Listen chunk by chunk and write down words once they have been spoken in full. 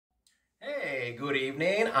Good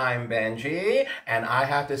evening. I'm Benji, and I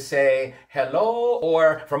have to say hello,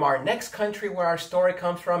 or from our next country where our story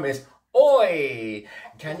comes from is Oi.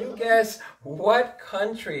 Can you guess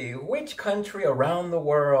which country around the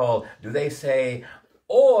world do they say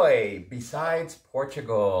Oi besides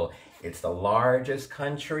Portugal? It's the largest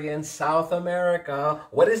country in South America.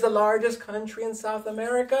 What is the largest country in South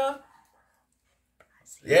America?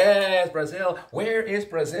 Yes, Brazil. Where is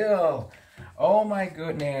Brazil? Oh my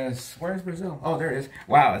goodness. Where's Brazil? Oh, there it is.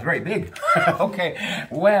 Wow, it's very big. Okay,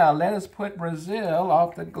 well, let us put Brazil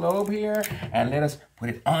off the globe here and let us put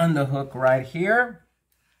it on the hook right here.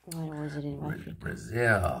 Why was it in Africa?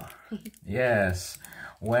 Brazil. Yes.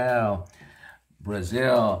 Well,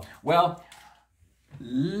 Brazil. Well,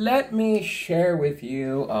 let me share with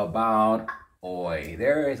you about Oi.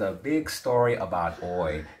 There is a big story about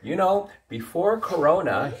Oi. You know, before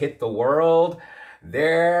Corona hit the world,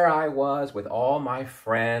 there I was with all my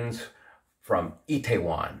friends from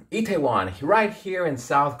Itaewon. Itaewon, right here in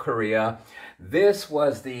South Korea. This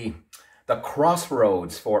was the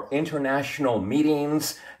crossroads for international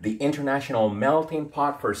meetings, the international melting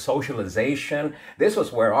pot for socialization. This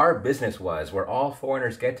was where our business was, where all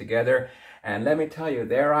foreigners get together. And let me tell you,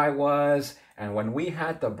 there I was. And when we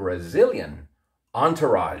had the Brazilian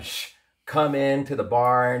entourage come into the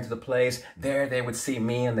bar, into the place, there they would see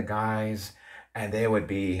me and the guys. And they would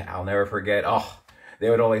be, I'll never forget, they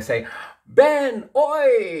would always say, Ben,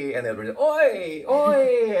 oi! And they would say, oi,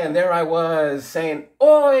 oi! And there I was saying,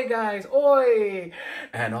 oi, guys, oi!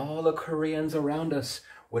 And all the Koreans around us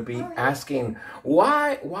would be asking,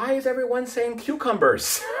 why is everyone saying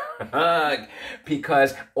cucumbers?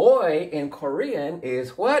 Because oi in Korean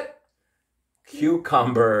is what?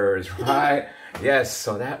 Cucumbers, right? Yes,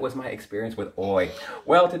 so that was my experience with oi.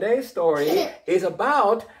 Well, today's story is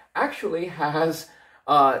about actually has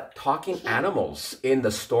talking animals in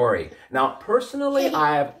the story. Now, personally,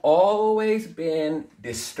 I've always been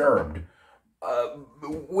disturbed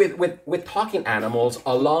with talking animals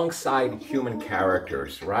alongside human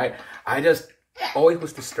characters, right? I just always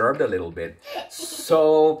was disturbed a little bit.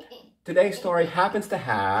 So today's story happens to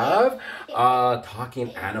have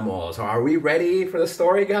talking animals. Are we ready for the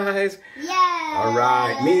story, guys? Yeah. All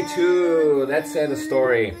right, me too. Let's say the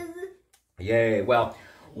story. Yay. Well,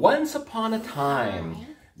 once upon a time,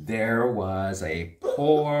 there was a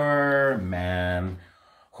poor man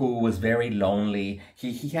who was very lonely.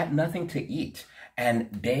 He had nothing to eat.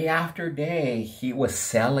 And day after day, he was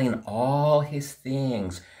selling all his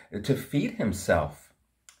things to feed himself.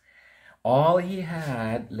 All he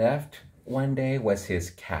had left one day was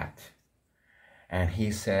his cat. And he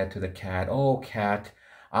said to the cat, "Oh, cat,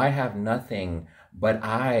 I have nothing, but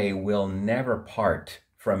I will never part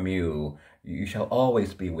from you. You shall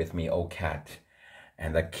always be with me, O cat."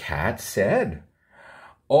 And the cat said,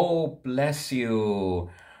 "Oh, bless you."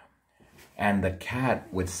 And the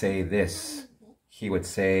cat would say this. He would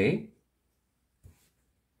say,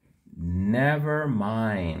 "Never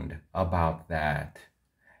mind about that.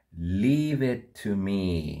 Leave it to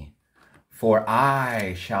me, for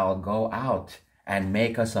I shall go out and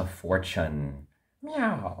make us a fortune."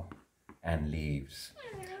 Meow. And leaves.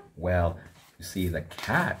 Well, you see, the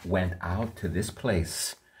cat went out to this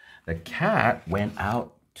place. The cat went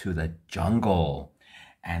out to the jungle,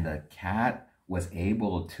 and the cat was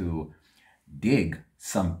able to dig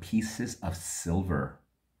some pieces of silver,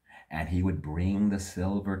 and he would bring the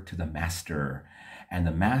silver to the master, and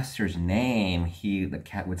the master's name, the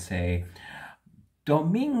cat would say,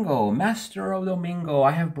 "Domingo, master of Domingo,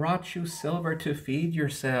 I have brought you silver to feed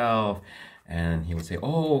yourself." And he would say,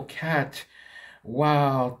 "Oh, cat,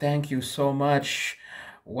 wow, thank you so much.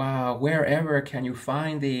 Wow, wherever can you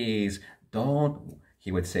find these?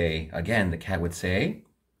 He would say, again, the cat would say,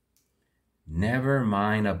 "Never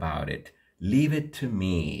mind about it. Leave it to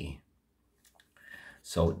me."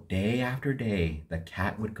 So day after day, the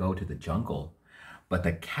cat would go to the jungle, but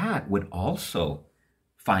the cat would also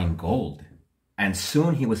find gold. And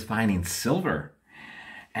soon he was finding silver,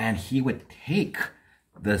 and he would take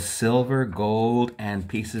the silver, gold, and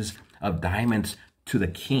pieces of diamonds to the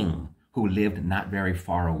king, who lived not very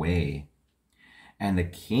far away. And the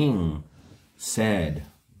king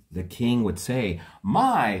would say,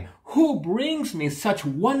 "My, who brings me such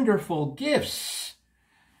wonderful gifts?"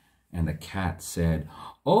 And the cat said,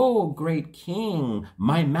 "Oh, great king,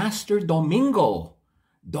 my master Domingo."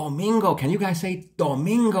 Domingo, can you guys say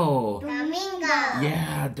Domingo? Domingo.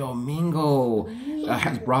 Yeah, Domingo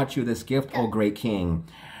has brought you this gift, oh great king.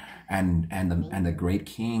 And the great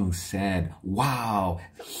king said, "Wow,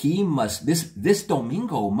 this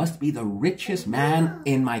Domingo must be the richest man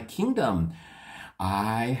in my kingdom.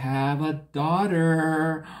 I have a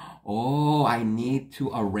daughter. Oh, I need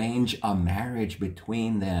to arrange a marriage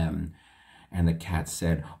between them. And the cat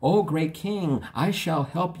said, oh, great king, I shall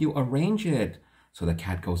help you arrange it. So the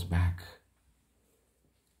cat goes back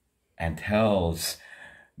and tells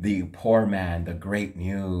the poor man the great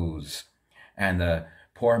news. And the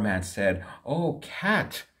poor man said, oh,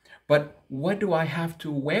 cat, but what do I have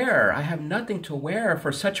to wear? I have nothing to wear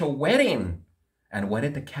for such a wedding. And what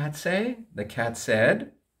did the cat say? The cat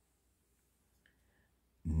said,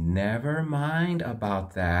 never mind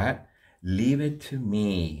about that. Leave it to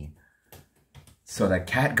me. So the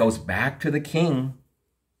cat goes back to the king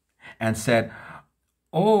and said,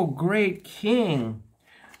 oh, great king,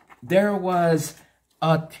 there was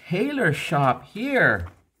a tailor shop here.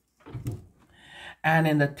 And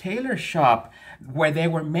in the tailor shop where they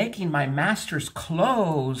were making my master's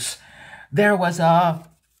clothes, there was a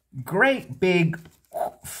great big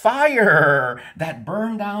fire that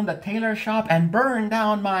burned down the tailor shop and burned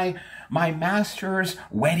down my master's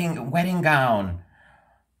wedding gown.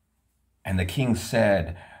 And the king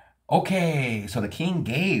said, okay. So the king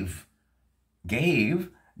gave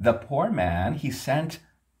the poor man, he sent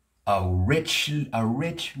a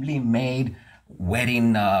richly made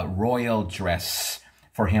wedding royal dress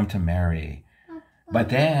for him to marry. But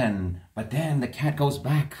then the cat goes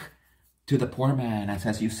back to the poor man and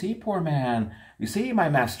says, you see, poor man, you see, my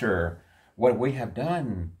master, what we have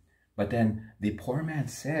done. But then the poor man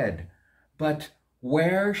said, but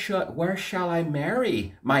where shall I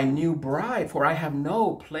marry my new bride? For I have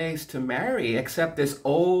no place to marry except this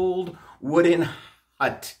old wooden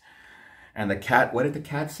hut. And the cat, what did the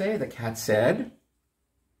cat say? The cat said,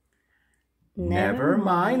 never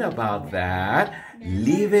mind about that.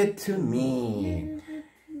 Leave it to me.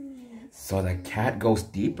 So the cat goes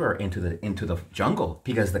deeper into the jungle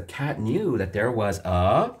because the cat knew that there was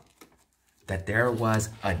a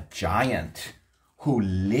giant who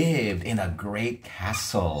lived in a great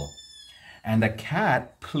castle. And the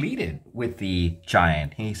cat pleaded with the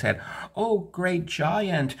giant. He said, oh, great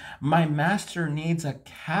giant, my master needs a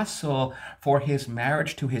castle for his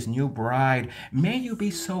marriage to his new bride. May you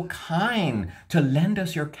be so kind to lend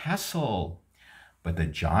us your castle. But the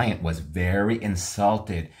giant was very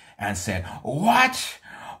insulted and said, what?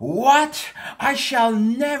 I shall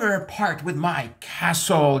never part with my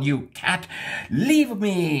castle, you cat. Leave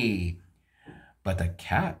me. But the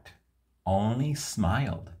cat only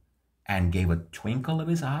smiled and gave a twinkle of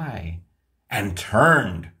his eye and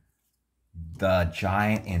turned the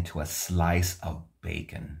giant into a slice of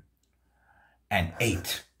bacon and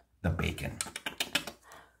ate the bacon.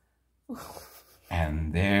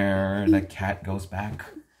 And there the cat goes back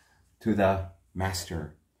to the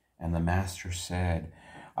master. And the master said,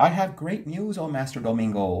 I have great news, O Master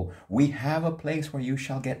Domingo. We have a place where you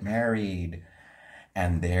shall get married.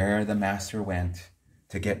 And there the master went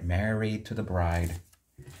to get married to the bride.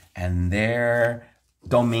 And there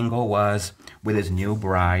Domingo was with his new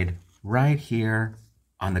bride right here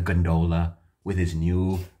on the gondola with his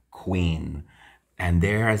new queen. And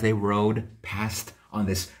there as they rode past on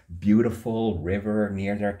this beautiful river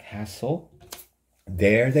near their castle,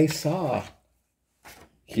 there they saw,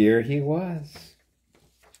 here he was.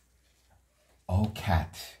 Oh,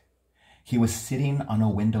 cat. He was sitting on a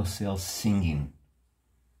windowsill singing.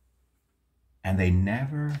 And they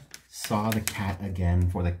never saw the cat again,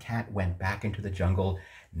 for the cat went back into the jungle,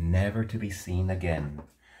 never to be seen again.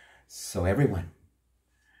 So everyone,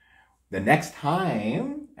 the next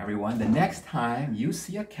time you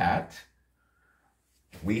see a cat,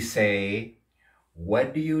 we say,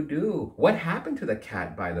 what do you do? What happened to the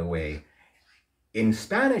cat, by the way? In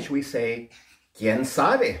Spanish, we say, Quem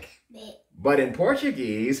Sabe? But in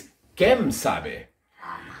Portuguese, Quem Sabe?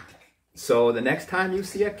 So the next time you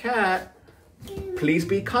see a cat, please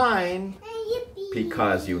be kind,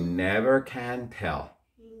 because you never can tell.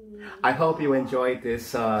 I hope you enjoyed this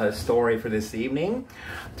story for this evening.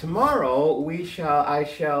 Tomorrow I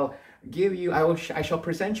shall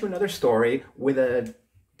present you another story with a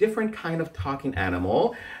different kind of talking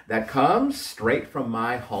animal that comes straight from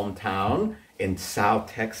my hometown in South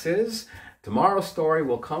Texas. Tomorrow's story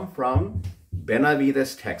will come from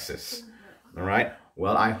Benavides, Texas. All right.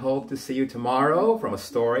 Well, I hope to see you tomorrow from a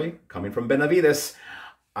story coming from Benavides.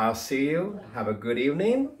 I'll see you. Have a good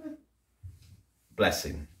evening.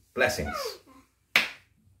 Blessings.